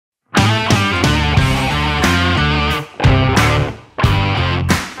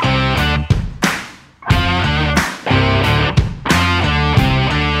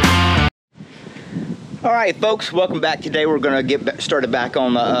Alright folks, welcome back. Today we're going to get started back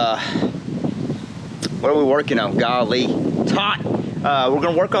on the, what are we working on? Golly, it's hot. We're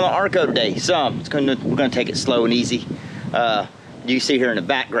going to work on the ARCO today. We're going to take it slow and easy. You see here in the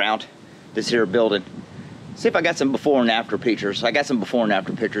background, this here building. See if I got some before and after pictures. I got some before and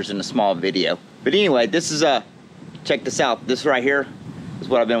after pictures in a small video. But anyway, this is, check this out. This right here is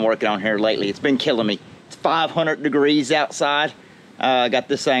what I've been working on here lately. It's been killing me. It's 500 degrees outside. Got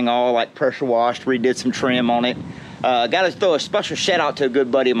this thing all like pressure washed, redid some trim on it. Got to throw a special shout out to a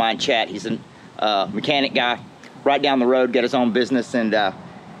good buddy of mine, Chat. He's a mechanic guy right down the road, got his own business, and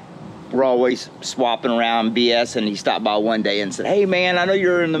we're always swapping around BS. And he stopped by one day and said, "Hey man, I know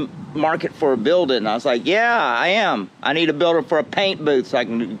you're in the market for a building." And I was like, "Yeah, I am. I need a builder for a paint booth so I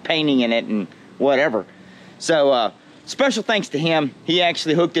can do painting in it and whatever." So special thanks to him. He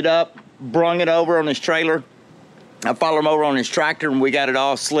actually hooked it up, brung it over on his trailer. I followed him over on his tractor and we got it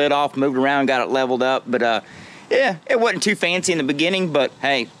all slid off, moved around, got it leveled up. But yeah, it wasn't too fancy in the beginning, but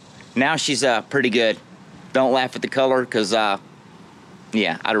hey, now she's pretty good. Don't laugh at the color, because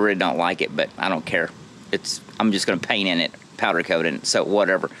yeah, I really don't like it, but I don't care. I'm just gonna paint in it, powder coat in it, so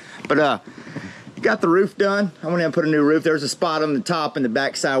whatever. But got the roof done. I went in and put a new roof. There's a spot on the top and the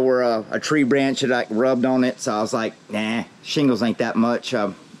back side where a tree branch had like rubbed on it, so I was like, nah, shingles ain't that much.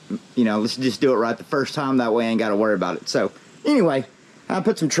 You know, let's just do it right the first time. That way I ain't got to worry about it. So anyway, I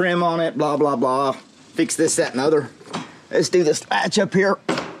put some trim on it, blah, blah, blah. Fix this, that, and other. Let's do this latch up here.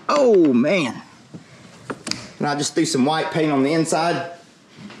 Oh, man. And I just threw some white paint on the inside.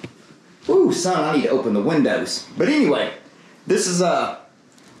 Ooh, son, I need to open the windows. But anyway, this is, I'm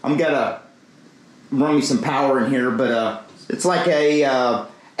gonna run me some power in here, but it's like a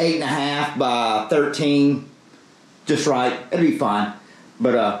 8.5 by 13. Just right. It'll be fine.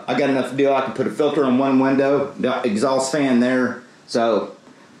 But I got enough to do. I can put a filter on one window, the exhaust fan there. So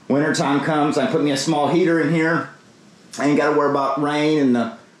winter time comes, I put me a small heater in here. I ain't got to worry about rain and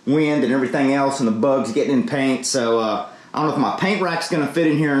the wind and everything else and the bugs getting in paint. So I don't know if my paint rack's going to fit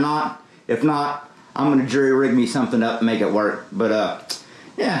in here or not. If not, I'm going to jury rig me something up and make it work. But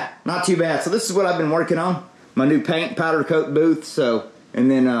yeah, not too bad. So this is what I've been working on. My new paint powder coat booth. So,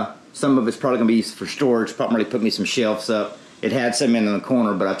 and then some of it's probably going to be used for storage. Probably put me some shelves up. It had some in the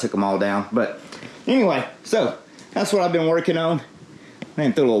corner, but I took them all down. But anyway, so that's what I've been working on.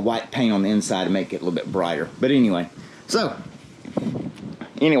 And throw a little white paint on the inside to make it a little bit brighter. But anyway, so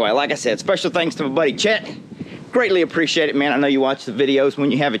anyway, like I said, special thanks to my buddy Chet. Greatly appreciate it, man. I know you watch the videos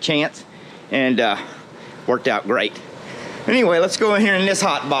when you have a chance, and worked out great. Anyway, let's go in here in this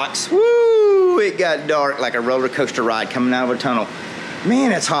hot box. Woo! It got dark like a roller coaster ride coming out of a tunnel.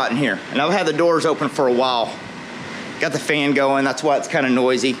 Man, it's hot in here, and I've had the doors open for a while. Got the fan going, that's why it's kind of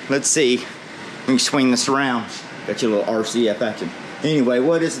noisy. Let's see, let me swing this around. Got your little RCF action. Anyway,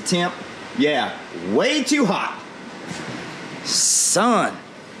 what is the temp? Yeah, way too hot. Son.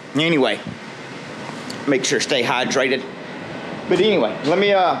 Anyway, make sure to stay hydrated. But anyway, let me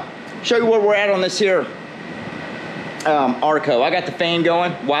show you where we're at on this here ARCO. I got the fan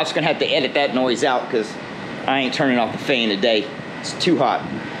going. Wife's gonna have to edit that noise out because I ain't turning off the fan today. It's too hot.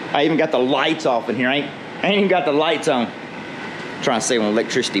 I even got the lights off in here. I ain't even got the lights on. I'm trying to save on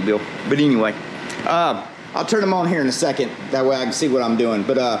electricity bill. But anyway, I'll turn them on here in a second. That way I can see what I'm doing.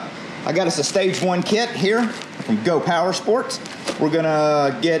 But I got us a stage 1 kit here from Go Power Sports. We're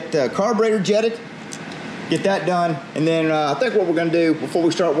gonna get carburetor jetted, get that done. And then I think what we're gonna do before we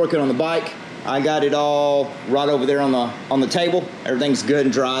start working on the bike, I got it all right over there on the table. Everything's good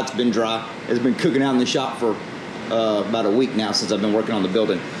and dry. It's been dry. It's been cooking out in the shop for about a week now since I've been working on the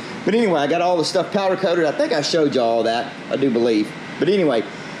building. But anyway, I got all the stuff powder coated. I think I showed you all that, I do believe. But anyway,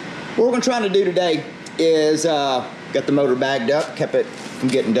 what we're gonna try to do today is got the motor bagged up, kept it from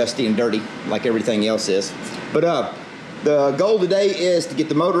getting dusty and dirty like everything else is. But the goal today is to get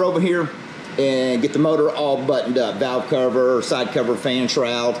the motor over here and get the motor all buttoned up. Valve cover, side cover, fan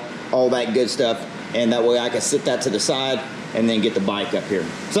shroud, all that good stuff. And that way I can sit that to the side and then get the bike up here.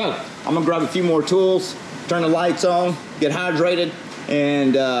 So I'm gonna grab a few more tools, turn the lights on, get hydrated,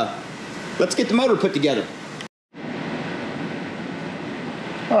 and let's get the motor put together.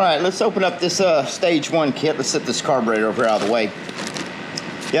 All right, let's open up this stage 1 kit. Let's set this carburetor over here out of the way.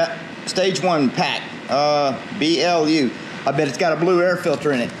 Yeah, stage 1 pack, BLU. I bet it's got a blue air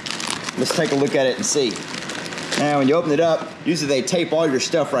filter in it. Let's take a look at it and see. Now, when you open it up, usually they tape all your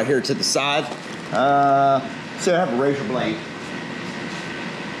stuff right here to the side. So I have a razor blade.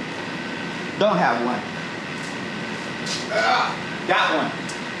 Don't have one. Got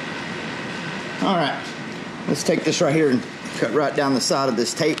one. All right, let's take this right here and cut right down the side of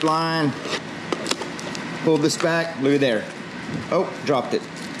this tape line. Pull this back, look at there. Oh, dropped it.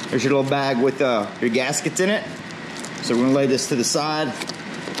 There's your little bag with your gaskets in it. So we're gonna lay this to the side,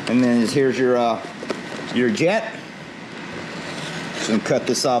 and then here's your jet. Just gonna cut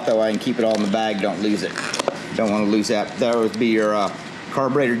this off that way I can keep it all in the bag. Don't lose it. Don't want to lose that. That would be your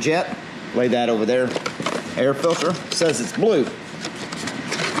carburetor jet. Lay that over there. Air filter says it's blue.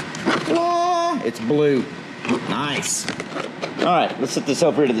 It's blue. Nice. All right, let's set this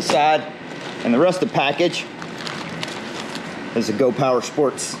over here to the side. And the rest of the package is a Go Power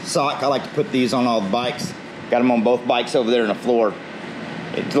Sports sock. I like to put these on all the bikes. Got them on both bikes over there on the floor.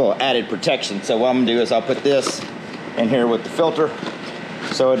 It's a little added protection. So what I'm gonna do is I'll put this in here with the filter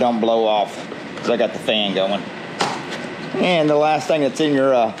so it don't blow off, because I got the fan going. And the last thing that's in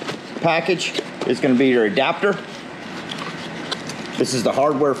your package is gonna be your adapter. This is the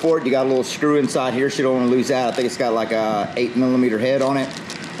hardware for it. You got a little screw inside here, so you don't want to lose that. I think it's got like a 8mm head on it.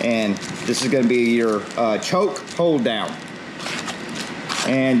 And this is going to be your choke hold down.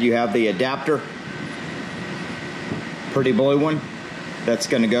 And you have the adapter, pretty blue one, that's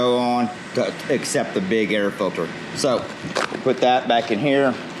going to go on to accept the big air filter. So put that back in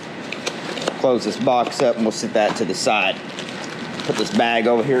here, close this box up, and we'll set that to the side. Put this bag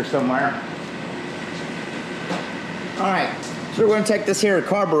over here somewhere. All right. So we're going to take this here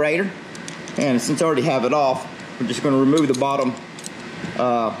carburetor, and since I already have it off, we're just going to remove the bottom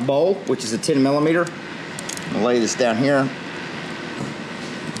bowl, which is a 10mm. I'll lay this down here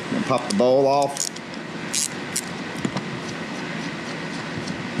and pop the bowl off.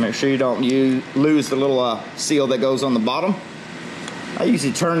 Make sure you don't lose the little seal that goes on the bottom. I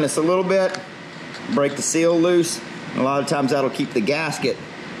usually turn this a little bit, break the seal loose, and a lot of times that'll keep the gasket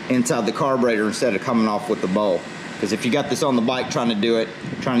inside the carburetor instead of coming off with the bowl. Because if you got this on the bike trying to do it,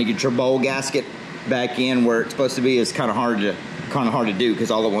 trying to get your bowl gasket back in where it's supposed to be is kind of hard to do, because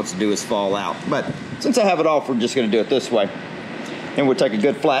all it wants to do is fall out. But since I have it off, we're just going to do it this way. And we'll take a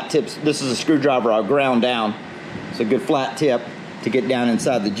good flat tip. This is a screwdriver I'll ground down. It's a good flat tip to get down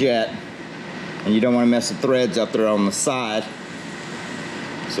inside the jet. And you don't want to mess the threads up there on the side.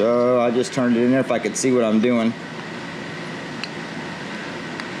 So I just turned it in there if I could see what I'm doing.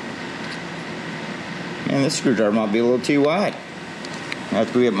 And this screwdriver might be a little too wide. I have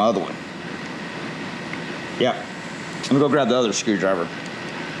to go get my other one. Yep. Let me go grab the other screwdriver.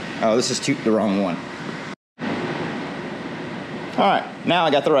 Oh, this is the wrong one. All right, now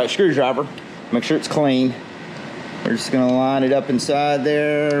I got the right screwdriver. Make sure it's clean. We're just gonna line it up inside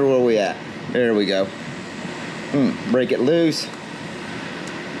there. Where are we at? There we go. Break it loose.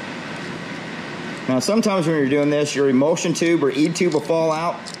 Now sometimes when you're doing this, your emulsion tube or E-tube will fall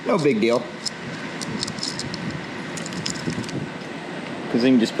out. No big deal. Because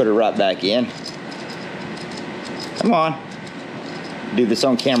then you can just put it right back in. Come on. Do this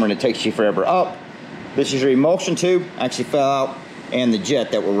on camera and it takes you forever. Oh, this is your emulsion tube. Actually fell out, and the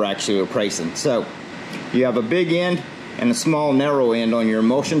jet that we're actually replacing. So you have a big end and a small narrow end on your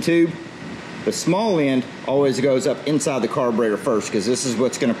emulsion tube. The small end always goes up inside the carburetor first, because this is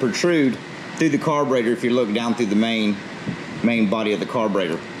what's going to protrude through the carburetor if you look down through the main body of the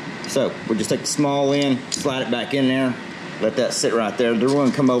carburetor. So we'll just take the small end, slide it back in there. Let that sit right there. Then we're going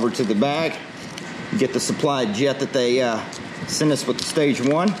to come over to the bag, get the supplied jet that they sent us with the stage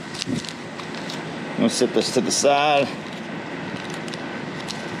 1. I'm going to set this to the side.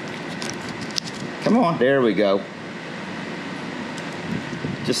 Come on, there we go.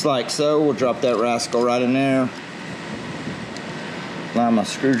 Just like so, we'll drop that rascal right in there. Line my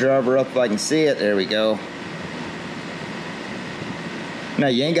screwdriver up if I can see it. There we go. Now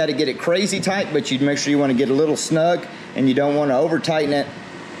you ain't got to get it crazy tight, but you make sure you want to get a little snug, and you don't want to over tighten it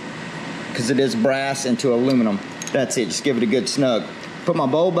because it is brass into aluminum. That's it, just give it a good snug. Put my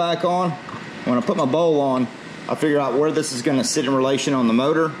bowl back on. When I put my bowl on, I figure out where this is going to sit in relation on the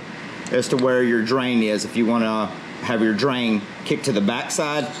motor as to where your drain is. If you want to have your drain kick to the back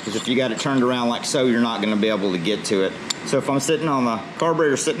side, because if you got it turned around like so, you're not going to be able to get to it. So if I'm sitting on the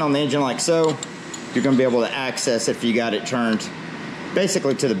carburetor, sitting on the engine like so, you're going to be able to access it if you got it turned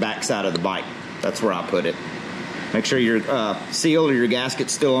basically to the back side of the bike. That's where I put it. Make sure your seal or your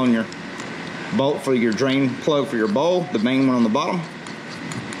gasket's still on your bolt for your drain plug for your bowl, the main one on the bottom.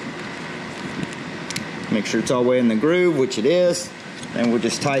 Make sure it's all the way in the groove, which it is. Then we'll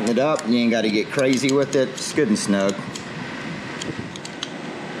just tighten it up. You ain't got to get crazy with it. It's good and snug.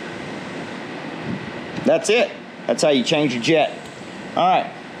 That's it. That's how you change your jet. All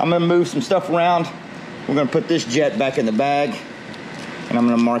right, I'm gonna move some stuff around. We're gonna put this jet back in the bag, and I'm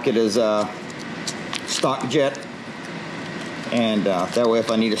gonna mark it as a stock jet. And that way,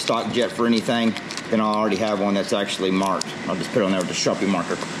 if I need a stock jet for anything, then I'll already have one that's actually marked. I'll just put it on there with a Sharpie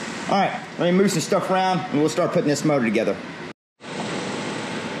marker. All right, let me move some stuff around, and we'll start putting this motor together.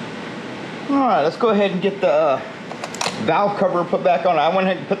 All right, let's go ahead and get the valve cover put back on. I went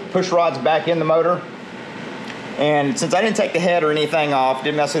ahead and put the push rods back in the motor. And since I didn't take the head or anything off,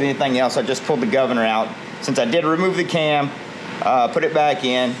 didn't mess with anything else, I just pulled the governor out. Since I did remove the cam, put it back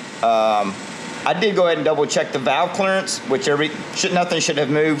in. I did go ahead and double check the valve clearance, which nothing should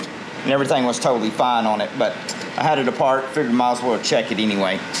have moved, and everything was totally fine on it. But I had it apart, figured might as well check it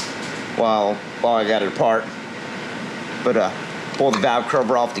anyway while I got it apart. But pulled the valve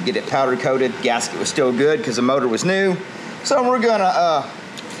cover off to get it powder coated. Gasket was still good because the motor was new. So we're gonna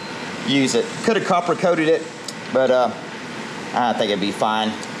use it. Could have copper coated it, but I think it'd be fine.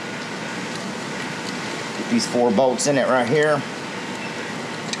 Get these 4 bolts in it right here.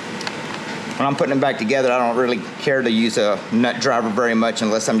 When I'm putting them back together, I don't really care to use a nut driver very much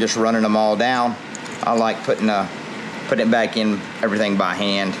unless I'm just running them all down. I like putting it back in everything by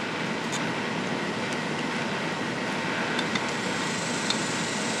hand.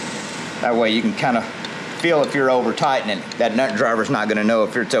 That way you can kind of feel if you're over tightening. That nut driver's not going to know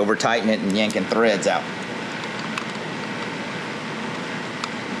if it's over tightening it and yanking threads out.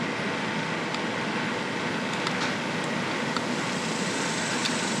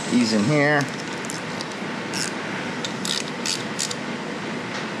 These in here.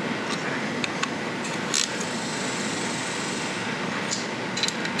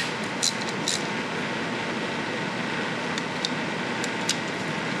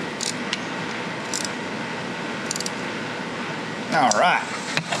 All right,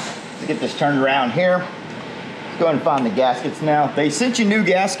 let's get this turned around here. Let's go ahead and find the gaskets now. They sent you new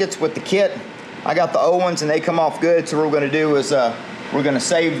gaskets with the kit. I got the old ones and they come off good, so what we're gonna do is we're gonna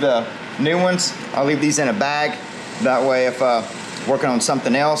save the new ones. I'll leave these in a bag. That way if working on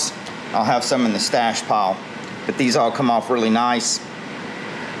something else, I'll have some in the stash pile. But these all come off really nice.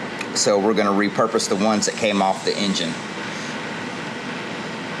 So we're gonna repurpose the ones that came off the engine.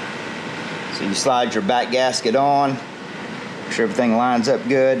 So you slide your back gasket on. Make sure everything lines up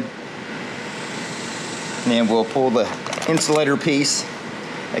good. And then we'll pull the insulator piece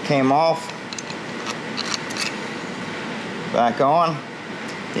that came off back on.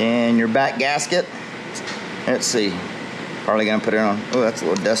 Then your back gasket. Let's see. Probably gonna put it on. Oh, that's a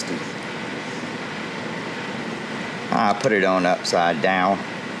little dusty. I'll put it on upside down.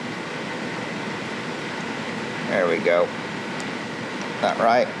 There we go. That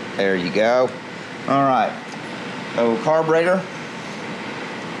right? There you go. All right. Oh, carburetor.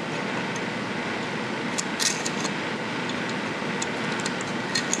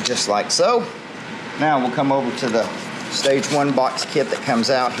 Just like so. Now we'll come over to the stage 1 box kit that comes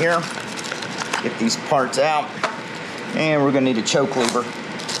out here. Get these parts out. And we're gonna need a choke lever.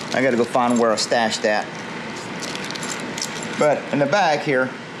 I gotta go find where I stashed that. But in the back here,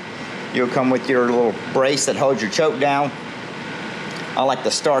 you'll come with your little brace that holds your choke down. I like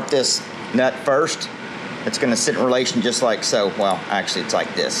to start this nut first. It's gonna sit in relation just like so. Well, actually it's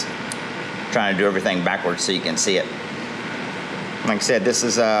like this. I'm trying to do everything backwards so you can see it. Like I said, this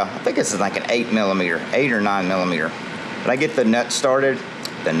is, I think this is like an 8mm, 8 or 9mm. But I get the nut started,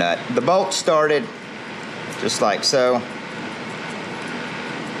 the bolt started, just like so.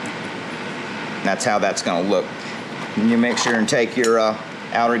 That's how that's gonna look. And you make sure and take your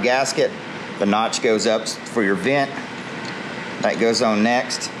outer gasket. The notch goes up for your vent. That goes on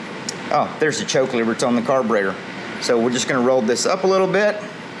next. Oh, there's the choke lever, it's on the carburetor. So we're just gonna roll this up a little bit,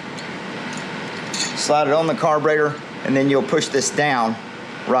 slide it on the carburetor, and then you'll push this down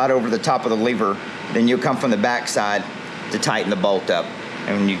right over the top of the lever. Then you'll come from the back side to tighten the bolt up.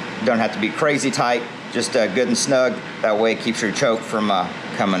 And you don't have to be crazy tight, just good and snug. That way it keeps your choke from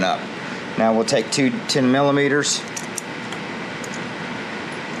coming up. Now we'll take 2 10mm,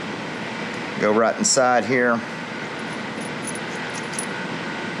 go right inside here.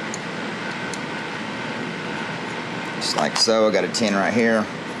 Just like so. I got a 10 right here.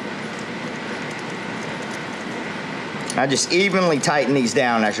 I just evenly tighten these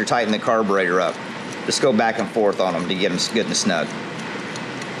down as you're tightening the carburetor up. Just go back and forth on them to get them good and snug.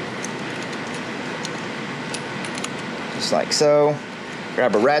 Just like so.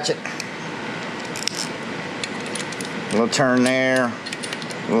 Grab a ratchet. A little turn there.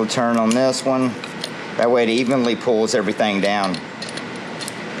 A little turn on this one. That way it evenly pulls everything down.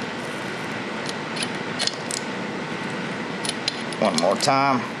 One more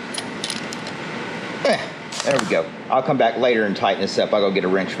time. There we go. I'll come back later and tighten this up. I'll go get a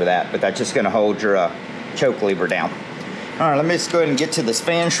wrench for that, but that's just gonna hold your choke lever down. All right, let me just go ahead and get to this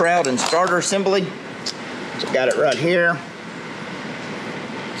fan shroud and starter assembly. So got it right here.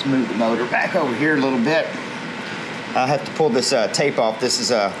 Let's move the motor back over here a little bit. I have to pull this tape off. This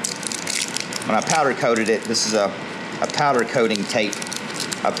is when I powder coated it, this is a powder coating tape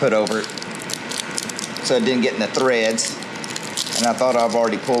I put over it. so it didn't get in the threads. And I thought I've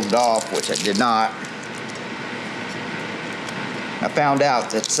already pulled it off, which I did not. I found out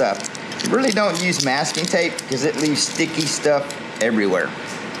that you really don't use masking tape because it leaves sticky stuff everywhere.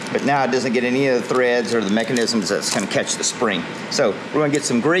 But now it doesn't get any of the threads or the mechanisms that's going to catch the spring. So we're going to get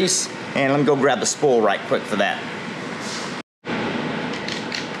some grease, and let me go grab the spool right quick for that.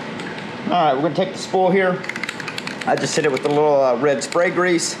 All right, we're going to take the spool here. I just hit it with a little red spray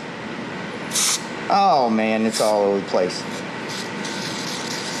grease. Oh man, it's all over the place.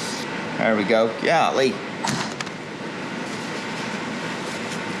 There we go. Golly.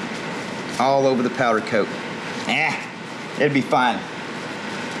 All over the powder coat. It'd be fine.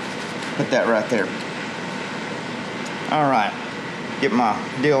 Put that right there. All right. Get my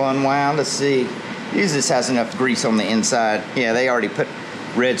deal unwound. Let's see. Usually this has enough grease on the inside. Yeah, they already put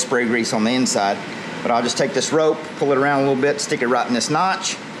red spray grease on the inside. But I'll just take this rope, pull it around a little bit, stick it right in this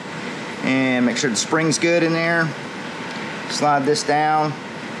notch, and make sure the spring's good in there. Slide this down.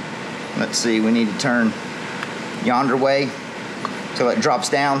 Let's see, we need to turn yonder way till it drops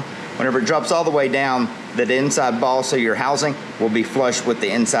down. Whenever it drops all the way down, the inside ball, so your housing, will be flush with the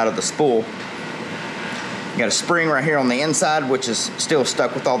inside of the spool. You got a spring right here on the inside, which is still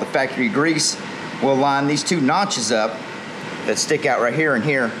stuck with all the factory grease. We'll line these two notches up that stick out right here and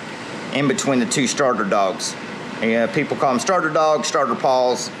here in between the two starter dogs. Yeah, people call them starter dogs, starter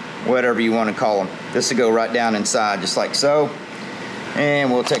paws, whatever you want to call them. This will go right down inside, just like so.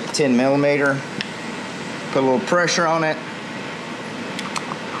 And we'll take a 10 millimeter, put a little pressure on it.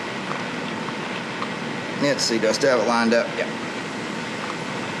 Let's see, do I still have it lined up? Yeah.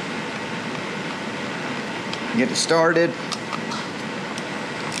 Get it started.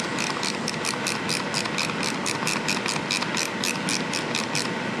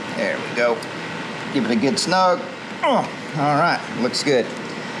 There we go. Give it a good snug. Oh, all right, looks good.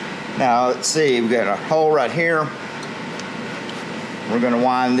 Now let's see, we've got a hole right here. We're gonna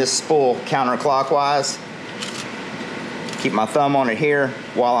wind this spool counterclockwise. Keep my thumb on it here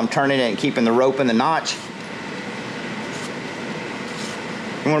while I'm turning it and keeping the rope in the notch.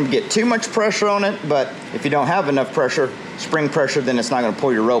 You don't want to get too much pressure on it, but if you don't have enough pressure, spring pressure, then it's not gonna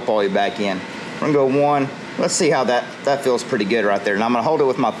pull your rope all the way back in. We're gonna go one. Let's see how that feels pretty good right there. Now I'm gonna hold it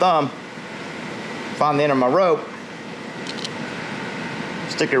with my thumb, find the end of my rope,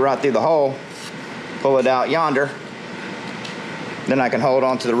 stick it right through the hole, pull it out yonder. Then I can hold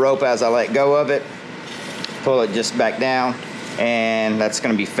on to the rope as I let go of it, pull it just back down, and that's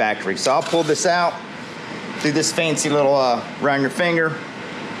gonna be factory. So I'll pull this out, do this fancy little around your finger,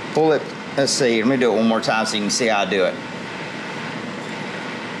 pull it, let's see, let me do it one more time so you can see how I do it.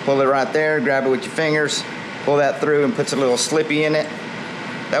 Pull it right there, grab it with your fingers, pull that through and puts a little slippy in it.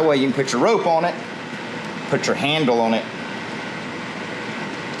 That way you can put your rope on it, put your handle on it.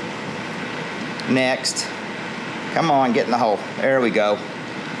 Next. Come on, get in the hole. There we go.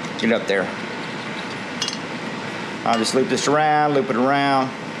 Get up there. I'll just loop this around, loop it around.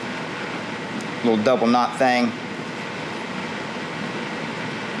 Little double knot thing.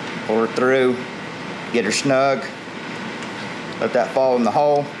 Pull her through, get her snug. Let that fall in the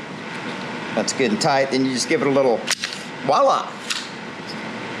hole. That's good and tight. Then you just give it a little voila.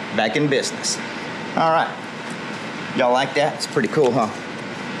 Back in business. All right. Y'all like that? It's pretty cool, huh?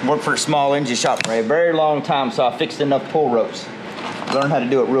 Worked for a small engine shop for a very long time, so I fixed enough pull ropes. Learned how to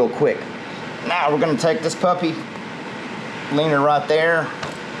do it real quick. Now we're gonna take this puppy, lean her right there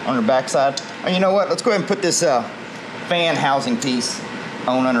on her backside. Oh, you know what? Let's go ahead and put this fan housing piece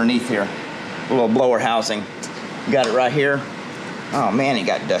on underneath here. A little blower housing. Got it right here. Oh man, it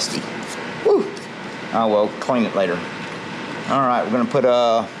got dusty. Woo. Oh well, clean it later. All right, we're gonna put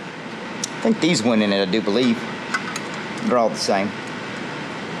I think these went in it, I do believe. They're all the same.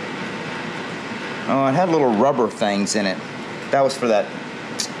 Oh, it had little rubber things in it. That was for that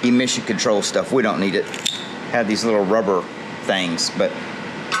emission control stuff. We don't need it. Had these little rubber things, but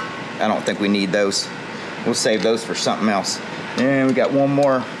I don't think we need those. We'll save those for something else. And we got one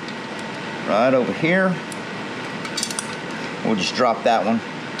more right over here. We'll just drop that one.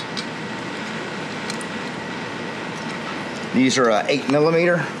 These are 8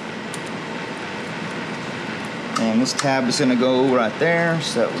 millimeter. And this tab is gonna go right there.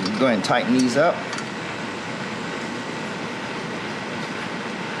 So we'll go ahead and tighten these up.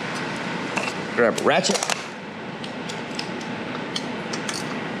 Grab a ratchet.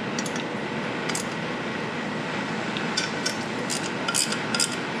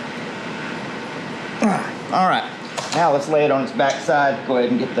 All right, now let's lay it on its back side. Go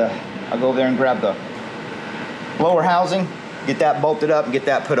ahead and get I'll go over there and grab the lower housing, get that bolted up and get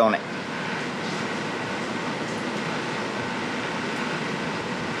that put on it.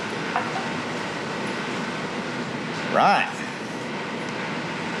 Right.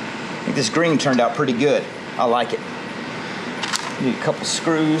 I think this green turned out pretty good. I like it. Need a couple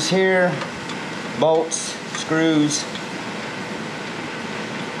screws here, bolts, screws.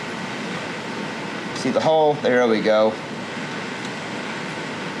 See the hole? There we go.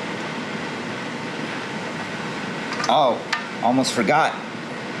 Oh, almost forgot.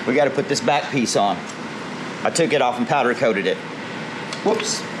 We got to put this back piece on. I took it off and powder coated it.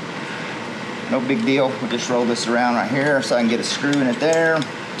 Whoops. No big deal. We'll just roll this around right here so I can get a screw in it there.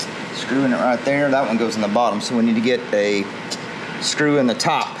 Screw in it right there. That one goes in the bottom, so we need to get a screw in the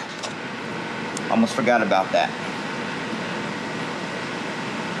top. Almost forgot about that.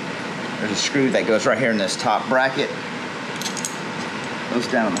 There's a screw that goes right here in this top bracket. Goes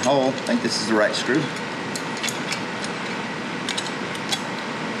down in the hole. I think this is the right screw.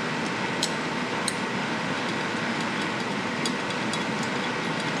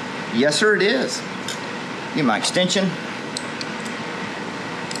 Yes, sir, it is. Get my extension. It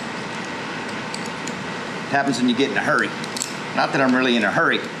happens when you get in a hurry. Not that I'm really in a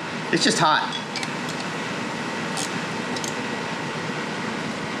hurry. It's just hot.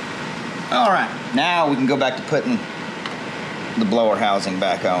 All right, now we can go back to putting the blower housing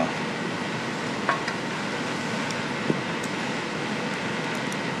back on.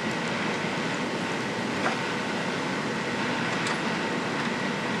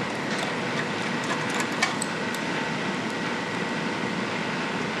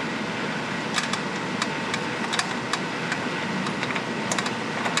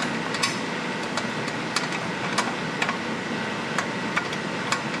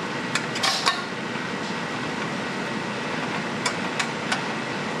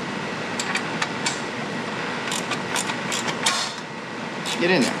 Get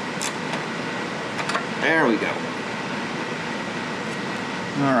in there. There we go.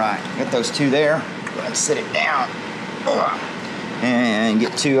 All right, got those two there. Go ahead and sit it down. And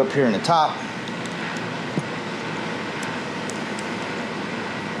get two up here in the top.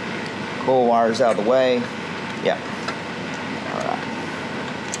 Pull wires out of the way. Yeah. All right.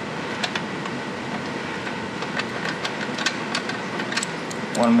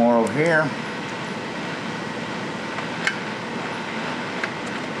 One more over here.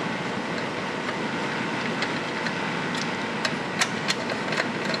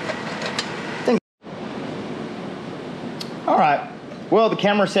 All right, well, the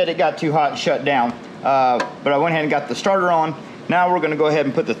camera said it got too hot and shut down, but I went ahead and got the starter on. Now we're gonna go ahead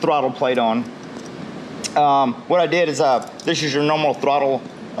and put the throttle plate on. What I did is, this is your normal throttle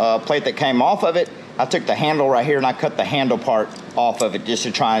plate that came off of it. I took the handle right here and I cut the handle part off of it just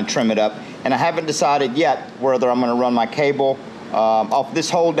to try and trim it up. And I haven't decided yet whether I'm gonna run my cable off this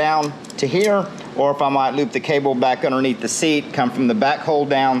hole down to here, or if I might loop the cable back underneath the seat, come from the back hole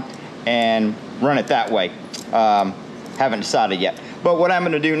down and run it that way. Haven't decided yet. But what I'm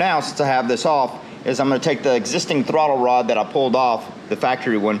going to do now, since I have this off, is I'm going to take the existing throttle rod that I pulled off, the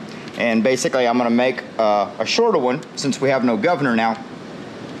factory one, and basically I'm going to make a shorter one, since we have no governor now.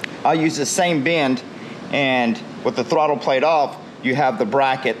 I'll use the same bend, and with the throttle plate off, you have the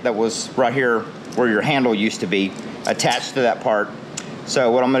bracket that was right here where your handle used to be attached to that part.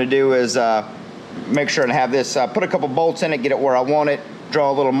 So what I'm going to do is make sure to have this, put a couple bolts in it, get it where I want it, draw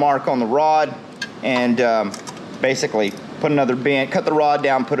a little mark on the rod, and basically put another bend, cut the rod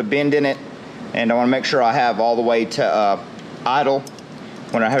down, put a bend in it, and I want to make sure I have all the way to idle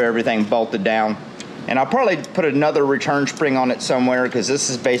when I have everything bolted down. And I'll probably put another return spring on it somewhere, because this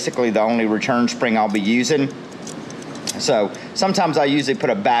is basically the only return spring I'll be using. So sometimes I usually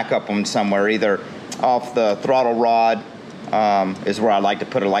put a backup one somewhere, either off the throttle rod is where I like to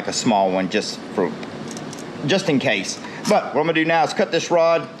put it, like a small one, just in case. But what I'm gonna do now is cut this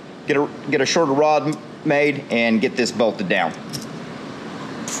rod, get a shorter rod made, and get this bolted down.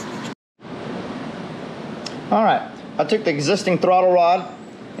 All right, I took the existing throttle rod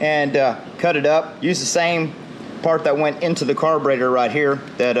and cut it up. Used the same part that went into the carburetor right here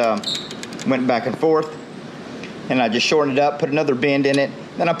that went back and forth, and I just shortened it up, put another bend in it.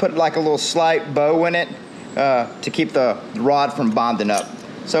 Then I put like a little slight bow in it to keep the rod from bonding up.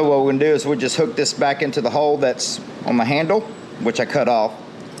 So what we're gonna do is we'll just hook this back into the hole that's on the handle, which I cut off.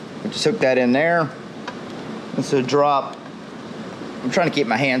 We'll just hook that in there. It's a drop. I'm trying to keep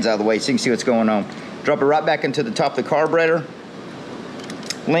my hands out of the way so you can see what's going on. Drop it right back into the top of the carburetor.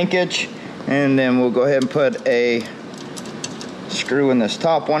 Linkage. And then we'll go ahead and put a screw in this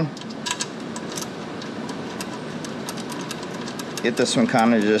top one. Get this one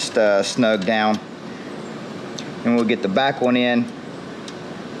kind of just snug down. And we'll get the back one in.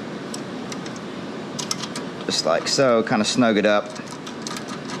 Just like so, kind of snug it up.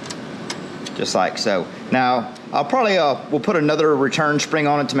 Just like so. Now, I'll probably we'll put another return spring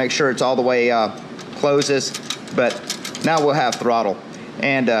on it to make sure it's all the way closes, but now we'll have throttle.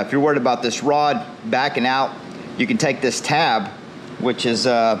 And if you're worried about this rod backing out, you can take this tab, which is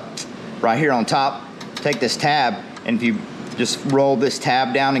right here on top. Take this tab, and if you just roll this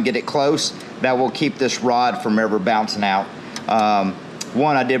tab down and get it close, that will keep this rod from ever bouncing out.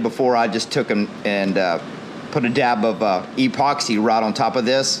 One I did before, I just took and put a dab of epoxy right on top of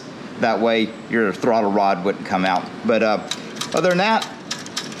this. That way your throttle rod wouldn't come out. But other than that,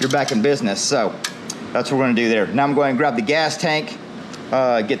 you're back in business. So that's what we're gonna do there. Now I'm going to grab the gas tank,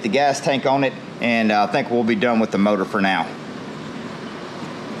 get the gas tank on it, and I think we'll be done with the motor for now.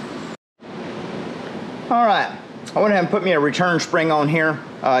 All right, I went ahead and put me a return spring on here.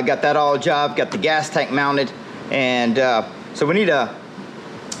 Got that all jived, got the gas tank mounted, and so we need to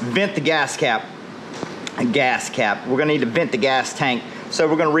vent the gas cap. We're gonna need to vent the gas tank. So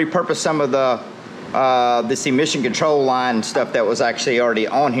we're gonna repurpose some of the this emission control line stuff that was actually already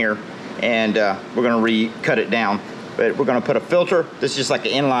on here, and we're gonna recut it down. But we're gonna put a filter. This is just like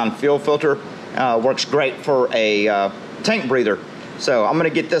an inline fuel filter. Works great for a tank breather. So I'm gonna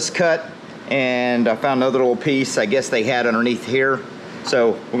get this cut, and I found another little piece I guess they had underneath here.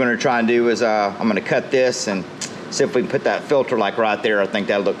 So what we're gonna try and do is I'm gonna cut this and see if we can put that filter like right there. I think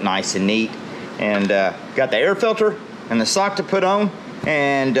that'll look nice and neat. And got the air filter and the sock to put on,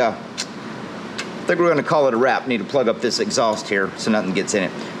 and I think we're gonna call it a wrap. Need to plug up this exhaust here so nothing gets in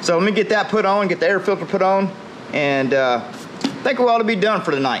it. So let me get that put on, get the air filter put on, and I think we ought to be done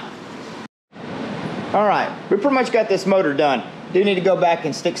for tonight. All right, we pretty much got this motor done. Do need to go back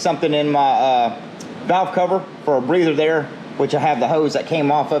and stick something in my valve cover for a breather there, which I have the hose that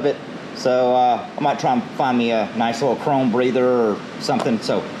came off of it. So I might try and find me a nice little chrome breather or something.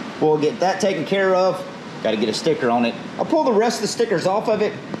 So we'll get that taken care of. Got to get a sticker on it. I'll pull the rest of the stickers off of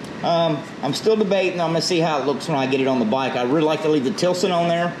it. I'm still debating. I'm gonna see how it looks when I get it on the bike. I really like to leave the Tilson on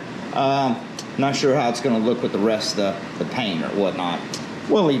there. Not sure how it's gonna look with the rest of the paint or whatnot.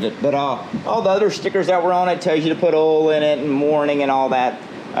 We'll leave it. But all the other stickers that were on it tells you to put oil in it and warning and all that.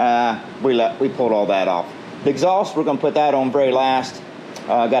 We pulled all that off. The exhaust, we're gonna put that on very last.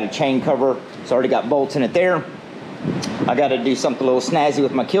 Got a chain cover. It's already got bolts in it there. I got to do something a little snazzy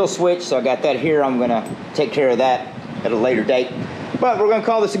with my kill switch, so I got that here. I'm gonna take care of that at a later date. But we're gonna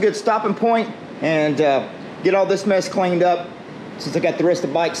call this a good stopping point and get all this mess cleaned up. Since I got the rest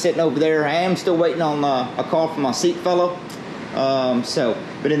of the bike sitting over there, I am still waiting on a call from my seat fellow.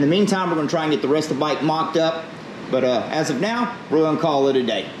 But in the meantime, we're gonna try and get the rest of the bike mocked up. But as of now, we're gonna call it a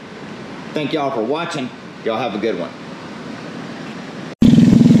day. Thank y'all for watching. Y'all have a good one.